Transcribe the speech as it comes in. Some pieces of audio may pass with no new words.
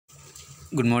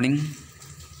Good morning.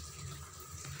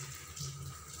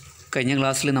 കഴിഞ്ഞ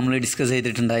ക്ലാസ്സിൽ നമ്മൾ ഡിസ്കസ്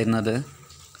ചെയ്തിട്ടുണ്ടായിരുന്നത്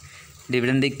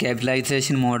ഡിവിഡൻഡ്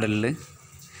ക്യാപിറ്റലൈസേഷൻ മോഡലിൽ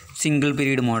സിംഗിൾ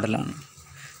പീരീഡ് മോഡലാണ്.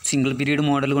 സിംഗിൾ പീരീഡ്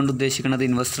മോഡൽ കൊണ്ട് ഉദ്ദേശിക്കുന്നത്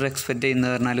ഇൻവെസ്റ്റർ എക്സ്പെക്റ്റ്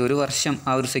ചെയ്യുന്നത് പറഞ്ഞാൽ ഒരു വർഷം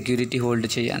ആ ഒരു സെക്യൂരിറ്റി ഹോൾഡ്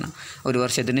ചെയ്യാനാണ്. ഒരു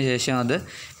വർഷത്തിന് ശേഷം അത്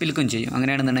വിൽക്കും ചെയ്യും.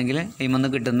 അങ്ങനെയാണെന്നുണ്ടെങ്കിൽ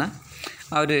ഇതിൽ കിട്ടുന്ന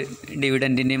ആ ഒരു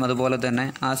ഡിവിഡൻറ്റിൻ്റെയും അതുപോലെ തന്നെ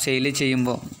ആ സെയിൽ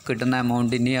ചെയ്യുമ്പോൾ കിട്ടുന്ന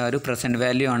എമൗണ്ടിൻ്റെയും ആ ഒരു പ്രസൻറ്റ്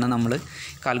വാല്യൂ ആണ് നമ്മൾ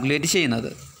കാൽക്കുലേറ്റ്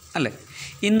ചെയ്യുന്നത് അല്ലേ.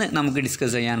 ഇന്ന് നമുക്ക്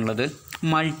ഡിസ്കസ് ചെയ്യാനുള്ളത്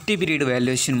മൾട്ടി പീരീഡ്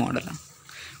വാല്യുവേഷൻ മോഡലാണ്.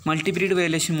 മൾട്ടി പീരീഡ്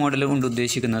വാല്യുവേഷൻ മോഡൽ കൊണ്ട്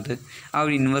ഉദ്ദേശിക്കുന്നത് ആ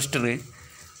ഒരു ഇൻവെസ്റ്റർ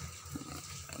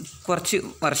കുറച്ച്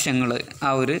വർഷങ്ങൾ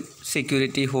ആ ഒരു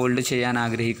സെക്യൂരിറ്റി ഹോൾഡ് ചെയ്യാൻ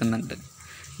ആഗ്രഹിക്കുന്നുണ്ട്.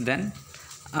 ദെൻ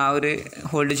ആ ഒരു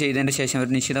ഹോൾഡ് ചെയ്തതിൻ്റെ ശേഷം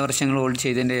ഒരു നിശ്ചിത വർഷങ്ങൾ ഹോൾഡ്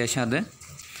ചെയ്തതിൻ്റെ ശേഷം അത്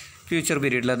ഫ്യൂച്ചർ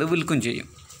പീരീഡിൽ അത് വിൽക്കും ചെയ്യും.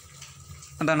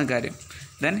 അതാണ് കാര്യം.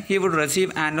 Then he would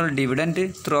receive annual dividend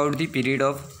through out the period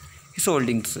of his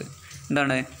holdings.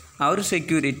 എന്താണ് ആ ഒരു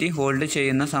സെക്യൂരിറ്റി ഹോൾഡ്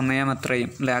ചെയ്യുന്ന സമയം അത്രയും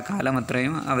അല്ലെ, ആ കാലം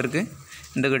അത്രയും അവർക്ക്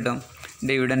എന്ത് കിട്ടും,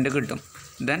 ഡിവിഡൻറ്റ് കിട്ടും.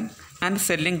 Then and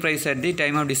selling price at the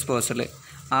time of disposal.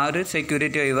 ആ ഒരു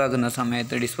സെക്യൂരിറ്റി ഒഴിവാക്കുന്ന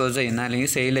സമയത്ത്, ഡിസ്പോസ് ചെയ്യുന്ന അല്ലെങ്കിൽ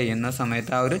സെയിൽ ചെയ്യുന്ന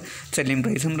സമയത്ത് ആ ഒരു സെല്ലിംഗ്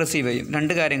പ്രൈസും റിസീവ് ചെയ്യും.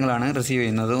 രണ്ട് കാര്യങ്ങളാണ് റിസീവ്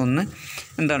ചെയ്യുന്നത്. ഒന്ന്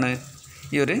എന്താണ്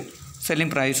ഈ ഒരു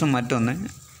സെല്ലിംഗ് പ്രൈസും, മറ്റൊന്ന്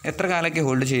എത്ര കാലമൊക്കെ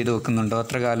ഹോൾഡ് ചെയ്ത് വെക്കുന്നുണ്ടോ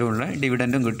അത്ര കാലമുള്ള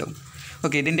ഡിവിഡൻറ്റും കിട്ടും.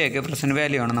 ഓക്കെ, ഇതിൻ്റെയൊക്കെ പ്രസൻറ്റ്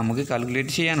വാല്യൂ ആണ് നമുക്ക്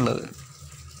കാൽക്കുലേറ്റ് ചെയ്യാനുള്ളത്.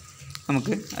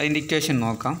 നമുക്ക് അതിൻ്റെ ഇക്വേഷൻ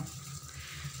നോക്കാം.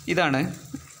 ഇതാണ്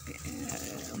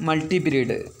multi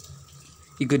period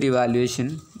equity valuation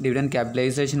dividend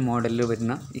capitalisation മോഡലിൽ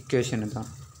വരുന്ന ഇക്വേഷൻ. ഇതാണ്.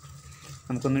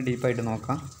 നമുക്കൊന്ന് ഡീപ്പായിട്ട്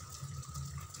നോക്കാം.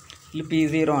 ഇതിൽ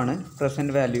P0 ആണ്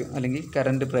പ്രസൻറ്റ് വാല്യൂ അല്ലെങ്കിൽ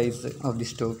current price of the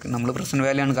stock. നമ്മൾ പ്രസൻറ്റ്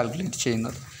വാല്യൂ ആണ് കാൽക്കുലേറ്റ്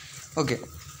ചെയ്യുന്നത്. ഓക്കെ.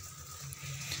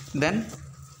 ദെൻ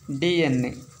ഡി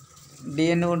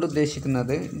എൻ കൊണ്ട്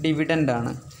ഉദ്ദേശിക്കുന്നത്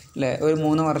ഡിവിഡൻ്റാണ് അല്ലേ. ഒരു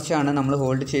 3 വർഷമാണ് നമ്മൾ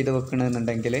ഹോൾഡ് ചെയ്ത്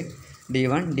വെക്കണമെന്നുണ്ടെങ്കിൽ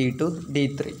D1, D2,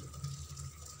 D3.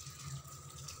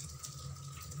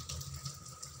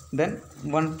 Then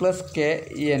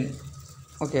 1+KN.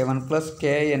 Okay,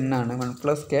 1+KN ആണ്.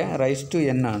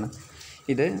 1+K⁻n ആണ്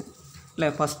ഇത് അല്ലേ.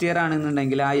 ഫസ്റ്റ് ഇയർ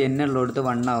ആണെന്നുണ്ടെങ്കിൽ ആ N ഉള്ളിടത്ത്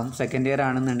 1 ആവും. സെക്കൻഡ് ഇയർ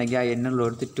ആണെന്നുണ്ടെങ്കിൽ ആ N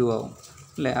ഉള്ളിടത്ത് 2 ആവും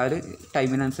അല്ലേ. ആ ഒരു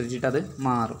ടൈമിനനുസരിച്ചിട്ട് അത്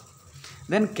മാറും.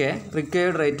 Then K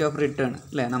required rate of return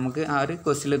അല്ലേ. നമുക്ക് ആ ഒരു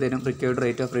ക്വസ്റ്റിൽ തരും റിക്വയർഡ്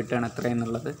റേറ്റ് ഓഫ് റിട്ടേൺ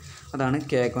എത്രയെന്നുള്ളത്. അതാണ്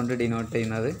K കൊണ്ട് ഡിനോട്ട്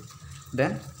ചെയ്യുന്നത്.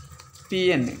 ദെൻ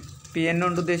PN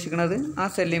കൊണ്ട് ഉദ്ദേശിക്കുന്നത് ആ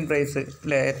സെല്ലിംഗ് പ്രൈസ്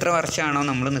അല്ലേ. എത്ര വർഷമാണോ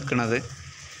നമ്മൾ നിൽക്കുന്നത്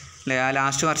അല്ലേ, ആ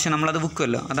ലാസ്റ്റ് വർഷം നമ്മളത്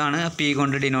ബുക്കുമല്ലോ, അതാണ് P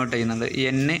കൊണ്ട് ഡിനോട്ട് ചെയ്യുന്നത്.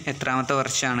 N എത്രാമത്തെ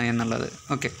വർഷമാണ് എന്നുള്ളത്.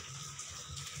 Okay.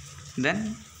 Then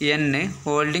N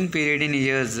holding period in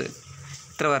years.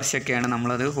 എത്ര വർഷമൊക്കെയാണ്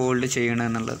നമ്മളത് ഹോൾഡ്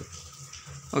ചെയ്യണമെന്നുള്ളത്.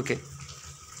 ഓക്കെ,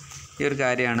 ഈ ഒരു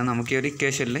കാര്യമാണ് നമുക്ക് ഈ ഒരു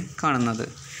ഇക്വേഷനിൽ കാണുന്നത്.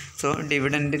 സോ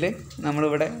ഡിവിഡൻറ്റിൽ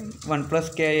നമ്മളിവിടെ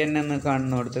 1+KN എന്ന്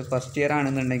കാണുന്നിടത്ത് ഫസ്റ്റ് ഇയർ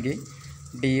ആണെന്നുണ്ടെങ്കിൽ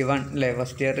D1 അല്ലേ.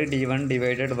 First year D1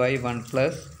 divided by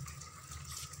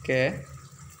 1+K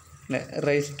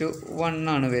raise to 1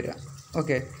 ആണ് വരിക.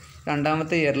 ഓക്കെ.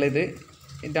 രണ്ടാമത്തെ ഇയറിൽ ഇത്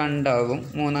 2 ആകും.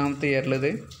 മൂന്നാമത്തെ ഇയറിൽ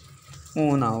ഇത്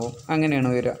 3 ആവും. അങ്ങനെയാണ്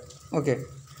വരിക. ഓക്കെ.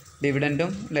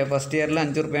 ഡിവിഡൻറ്റും അല്ലേ ഫസ്റ്റ് ഇയറിൽ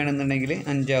 5 രൂപയാണെന്നുണ്ടെങ്കിൽ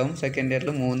 5 ആവും. സെക്കൻഡ്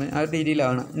ഇയറിൽ 3. ആ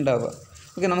രീതിയിലാണ് ഉണ്ടാവുക.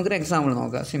 ഓക്കെ, നമുക്കൊരു എക്സാമ്പിൾ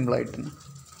നോക്കാം സിമ്പിളായിട്ട്.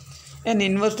 An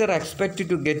investor expect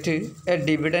to get a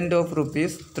dividend of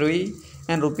 ₹3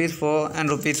 and ₹4 and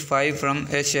 ₹5 from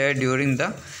a share during the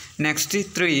next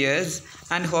 3 years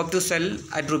and hope to sell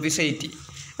at ₹80.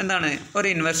 എന്താണ് ഒരു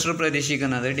ഇൻവെസ്റ്റർ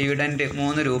പ്രതീക്ഷിക്കുന്നത്? ഡിവിഡൻറ്റ്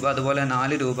 3 രൂപ, അതുപോലെ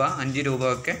 4 രൂപ, 5 രൂപ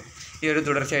ഒക്കെ ഈ ഒരു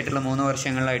തുടർച്ചയായിട്ടുള്ള 3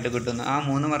 വർഷങ്ങളിലായിട്ട് കിട്ടുന്നു. ആ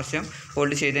 3 വർഷം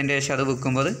ഹോൾഡ് ചെയ്തതിൻ്റെ ശേഷം അത്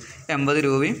വിൽക്കുമ്പോൾ 80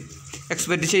 രൂപയും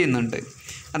എക്സ്പെക്റ്റ് ചെയ്യുന്നുണ്ട്.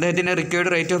 അദ്ദേഹത്തിൻ്റെ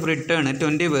റിക്വയർഡ് റേറ്റ് ഓഫ് റിട്ടേൺ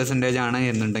 20% ആണ്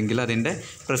എന്നുണ്ടെങ്കിൽ അതിൻ്റെ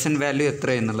പ്രസൻറ്റ് വാല്യൂ എത്ര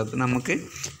എന്നുള്ളത് നമുക്ക്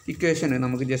ഇക്വേഷൻ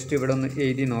നമുക്ക് ജസ്റ്റ് ഇവിടെ ഒന്ന്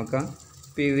എഴുതി നോക്കാം.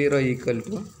 P0 =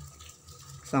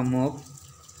 some of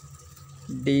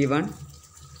D1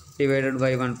 divided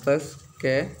by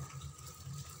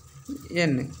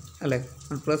 1+KN അല്ലേ.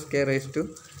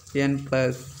 1+K⁻n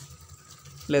പ്ലസ്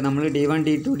അല്ലേ. നമ്മൾ D1,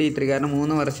 D2, D3 കാരണം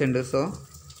 3 വർഷമുണ്ട്. So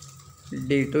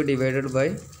D2 divided by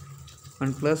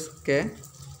 1+K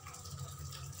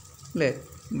അല്ലേ.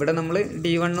 ഇവിടെ നമ്മൾ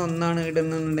D1 1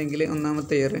 ഇടുന്നുണ്ടെങ്കിൽ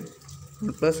ഒന്നാമത്തെ year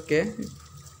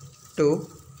 1+K2.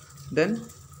 Then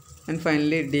and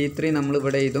finally D3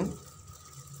 നമ്മളിവിടെ എഴുതും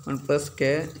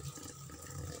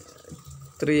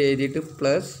 1+K3 എഴുതിയിട്ട്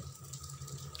പ്ലസ്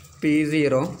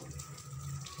P0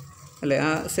 അല്ലേ. ആ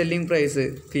selling price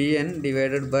PN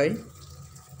divided by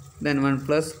then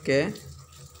 1+K.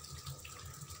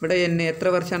 ഇവിടെ N എത്ര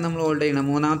വർഷമാണ് നമ്മൾ ഹോൾഡ് ചെയ്യണം?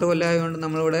 മൂന്നാമത്തെ കൊല്ലം ആയതുകൊണ്ട്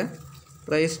നമ്മളിവിടെ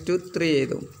റൈസ് ടു 3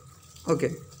 ചെയ്തു. ഓക്കെ,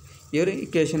 ഈ ഒരു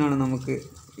ഇക്വേഷനാണ് നമുക്ക്.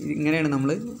 ഇങ്ങനെയാണ് നമ്മൾ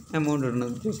എമൗണ്ട്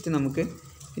ഇടുന്നത്. ജസ്റ്റ് നമുക്ക്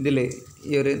ഇതിൽ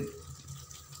ഈ ഒരു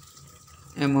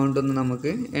എമൗണ്ട് ഒന്ന്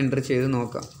നമുക്ക് എൻ്റർ ചെയ്ത്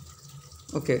നോക്കാം.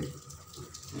 ഓക്കെ,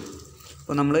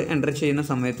 അപ്പോൾ നമ്മൾ എൻ്റർ ചെയ്യുന്ന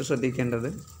സമയത്ത് ശ്രദ്ധിക്കേണ്ടത്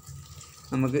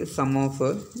നമുക്ക് some of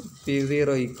P0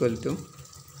 equal to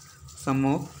some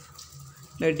of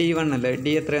D1 അല്ലേ,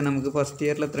 ഡി എത്രയാണ് നമുക്ക് ഫസ്റ്റ്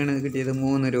ഇയറിൽ എത്രയാണ് കിട്ടിയത്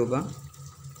 3 രൂപ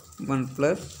 1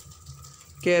 പ്ലസ്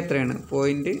കെ എത്രയാണ്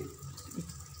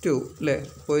 0.2 അല്ലേ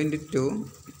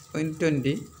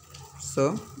 0.20 സോ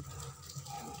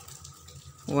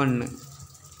 1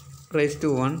 റൈസ് ടു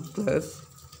 1 പ്ലസ്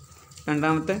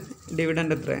രണ്ടാമത്തെ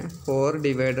ഡിവിഡൻഡ് എത്ര 4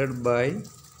 divided by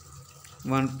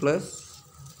 1 plus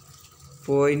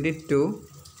 0.2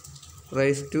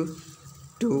 raise to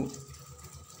 2.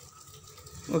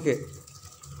 Okay,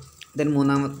 then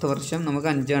മൂന്നാമത്തെ വർഷം നമുക്ക്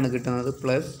 5 കിട്ടുന്നത്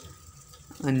plus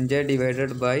 5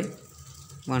 divided by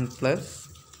 1 plus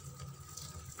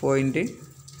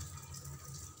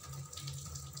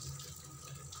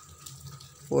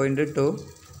 0.2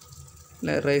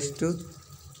 raise to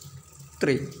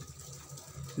 3.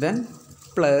 Then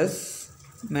plus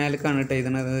മേലേക്കാണ് കേട്ടോ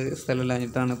എഴുതുന്നത്,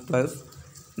 സ്ഥലമില്ലാഞ്ഞിട്ടാണ്. പ്ലസ്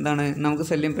എന്താണ് നമുക്ക്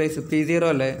സെല്ലിംഗ് പ്രൈസ് P0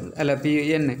 അല്ല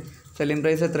PN സെല്ലിംഗ്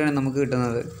പ്രൈസ് എത്രയാണ് നമുക്ക്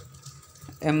കിട്ടുന്നത്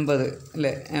 80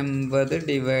 അല്ലേ 80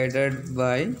 ഡിവൈഡഡ്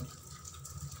ബൈ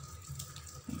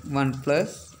 1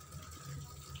 പ്ലസ്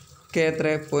കെ എത്ര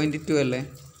 0.2 അല്ലേ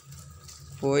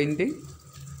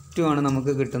 0.2 ആണ്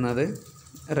നമുക്ക് കിട്ടുന്നത്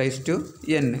റൈസ് ടു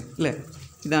N അല്ലേ.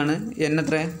 ഇതാണ് N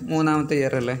എത്ര മൂന്നാമത്തെ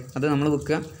ഇയർ അല്ലേ, അത് നമ്മൾ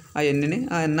വിൽക്കുക ആ എന്നിന്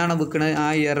എന്നാണ് വിൽക്കുന്നത് ആ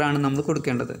ഇയറാണ് നമ്മൾ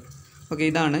കൊടുക്കേണ്ടത്. ഓക്കെ,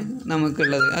 ഇതാണ്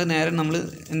നമുക്കുള്ളത്. അത് നേരെ നമ്മൾ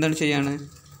എന്താണ് ചെയ്യാണ്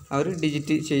അവർ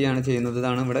ഡിജിറ്റ് ചെയ്യാണ് ചെയ്യുന്നത്.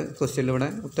 ഇതാണ് ഇവിടെ ക്വസ്റ്റ്യനിൽ ഇവിടെ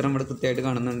ഉത്തരം ഇവിടെ കൃത്യമായിട്ട്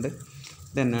കാണുന്നുണ്ട്.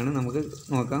 ഇതന്നെയാണ് നമുക്ക്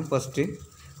നോക്കാം. ഫസ്റ്റ്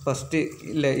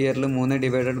ഇയറിൽ 3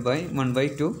 divided by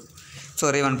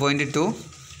 1.2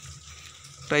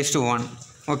 raise to 1.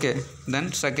 Okay, then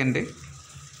second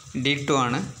D2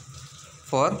 ആണ്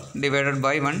 4 divided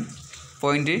by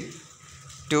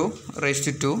 1.2 raise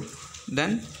to 2.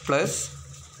 Then plus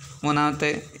മൂന്നാമത്തെ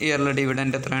ഇയറിലെ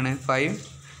ഡിവിഡൻഡ് എത്രയാണ് 5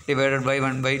 divided by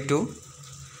 1.2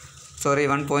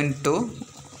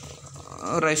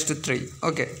 raise to 3.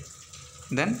 Okay,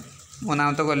 then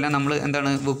മൂന്നാമത്തെ കൊല്ലം നമ്മൾ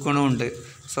എന്താണ് ബുക്കണുണ്ട്.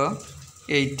 സോ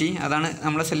 80 അതാണ്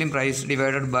നമ്മളെ selling price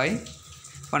divided by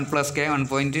 1 plus K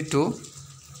 1.2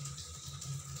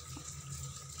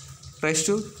 raise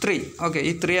to 3. Okay,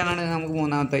 ഈ 3 ആണ് നമുക്ക്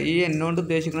മൂന്നാമത്തെ. ഈ എന്നോണ്ട്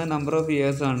ഉദ്ദേശിക്കുന്നത് നമ്പർ ഓഫ്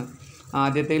ഇയേഴ്സ് ആണ്.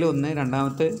 ആദ്യത്തേൽ 1,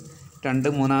 രണ്ടാമത്തെ 2,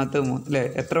 മൂന്നാമത്തെ 3 അല്ലേ.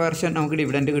 എത്ര വർഷം നമുക്ക്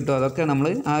ഡിവിഡൻഡ് കിട്ടും അതൊക്കെ നമ്മൾ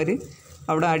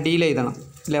അവിടെ അടിയിൽ എഴുതണം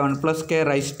അല്ലേ. 1 പ്ലസ് കെ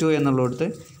റൈസ് ടു എന്നുള്ളിടത്ത്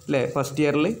അല്ലേ. ഫസ്റ്റ്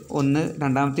ഇയറിൽ 1,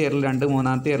 രണ്ടാമത്തെ ഇയറിൽ 2,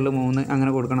 മൂന്നാമത്തെ ഇയറിൽ 3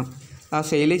 അങ്ങനെ കൊടുക്കണം. ആ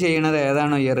സെയിൽ ചെയ്യണത്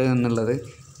ഏതാണോ ഇയർ എന്നുള്ളത്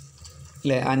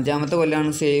അല്ലേ. അഞ്ചാമത്തെ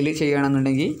കൊല്ലമാണ് സെയിൽ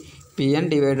ചെയ്യണമെന്നുണ്ടെങ്കിൽ PN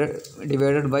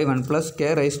divided by 1 plus K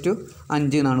raise to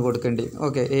 5 എന്നാണ് കൊടുക്കേണ്ടത്.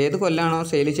 ഓക്കെ, ഏത് കൊല്ലമാണോ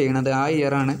സെയിൽ ചെയ്യണത് ആ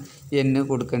ഇയറാണ് N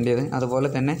കൊടുക്കേണ്ടത്. അതുപോലെ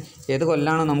തന്നെ ഏത്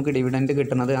കൊല്ലമാണോ നമുക്ക് ഡിവിഡൻഡ്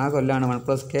കിട്ടുന്നത് ആ കൊല്ലമാണ് 1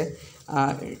 പ്ലസ് കെ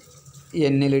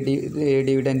Nൽ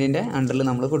ഡിവിഡൻറ്റിൻ്റെ അണ്ടറിൽ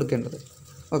നമ്മൾ കൊടുക്കേണ്ടത്.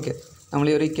 ഓക്കെ, നമ്മൾ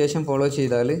ഈ ഒരു ഇക്വേഷൻ ഫോളോ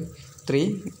ചെയ്താൽ 3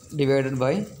 ഡിവൈഡഡ്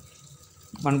ബൈ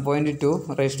 1.2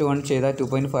 റൈസ് ടു 1 ചെയ്താൽ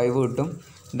 2.5 കിട്ടും.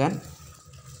 ദെൻ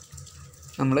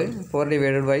നമ്മൾ 4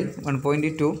 ഡിവൈഡഡ് ബൈ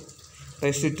 1.2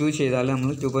 റൈസ് ടു 2 ചെയ്താൽ നമ്മൾ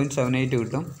 2.78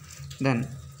 കിട്ടും. Then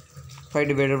 5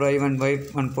 divided by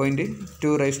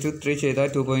 1.2 raise to 3 ചെയ്താൽ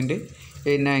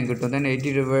 2.89 കിട്ടും. Then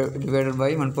 80 divided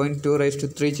by 1.2 raise to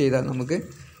 3 ചെയ്താൽ നമുക്ക്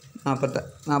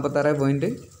 46.30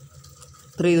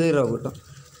 കിട്ടും.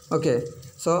 ഓക്കെ,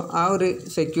 സോ ആ ഒരു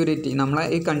സെക്യൂരിറ്റി നമ്മളെ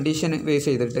ഈ കണ്ടീഷൻ ബേസ്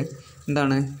ചെയ്തിട്ട്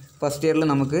എന്താണ് ഫസ്റ്റ് ഇയറിൽ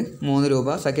നമുക്ക് 3 രൂപ,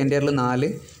 സെക്കൻഡ് ഇയറിൽ 4,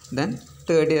 ദെൻ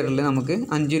തേർഡ് ഇയറിൽ നമുക്ക്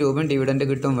 5 രൂപ ഡിവിഡൻഡ്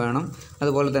കിട്ടും വേണം.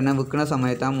 അതുപോലെ തന്നെ വിൽക്കുന്ന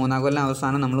സമയത്ത് ആ 3-ാം കൊല്ലം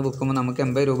അവസാനം നമ്മൾ വിൽക്കുമ്പോൾ നമുക്ക്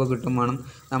 80 രൂപ കിട്ടും വേണം.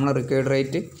 നമ്മളെ റിക്വയർഡ്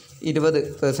റേറ്റ്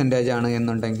 20% ആണ്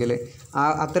എന്നുണ്ടെങ്കിൽ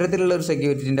അത്തരത്തിലുള്ള ഒരു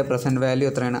സെക്യൂരിറ്റീൻ്റെ പ്രസൻറ്റ് വാല്യൂ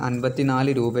എത്രയാണ്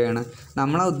 54 രൂപയാണ്.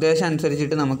 നമ്മളെ ഉദ്ദേശം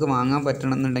അനുസരിച്ചിട്ട് നമുക്ക് വാങ്ങാൻ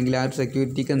പറ്റണമെന്നുണ്ടെങ്കിൽ ആ ഒരു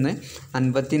സെക്യൂരിറ്റിക്ക്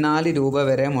 54 രൂപ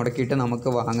വരെ മുടക്കിയിട്ട് നമുക്ക്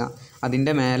വാങ്ങാം.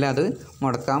 അതിൻ്റെ മേലെ അത്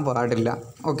മുടക്കാൻ പാടില്ല.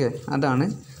 ഓക്കെ, അതാണ്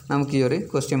നമുക്ക് ഈ ഒരു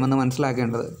ക്വസ്റ്റ്യൻ വന്ന്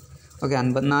മനസ്സിലാക്കേണ്ടത്. ഓക്കെ,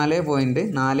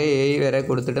 54.47 വരെ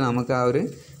കൊടുത്തിട്ട് നമുക്ക് ആ ഒരു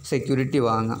സെക്യൂരിറ്റി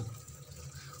വാങ്ങാം.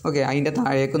 ഓക്കെ, അതിൻ്റെ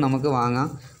താഴേക്ക് നമുക്ക് വാങ്ങാം,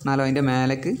 എന്നാലും അതിൻ്റെ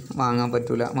മേലേക്ക് വാങ്ങാൻ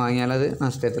പറ്റില്ല. വാങ്ങിയാൽ അത്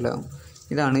നഷ്ടത്തിലാവും.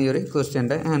 ഇതാണ് ഈ ഒരു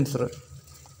ക്വസ്റ്റ്യൻ്റെ ആൻസർ.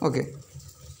 ഓക്കെ.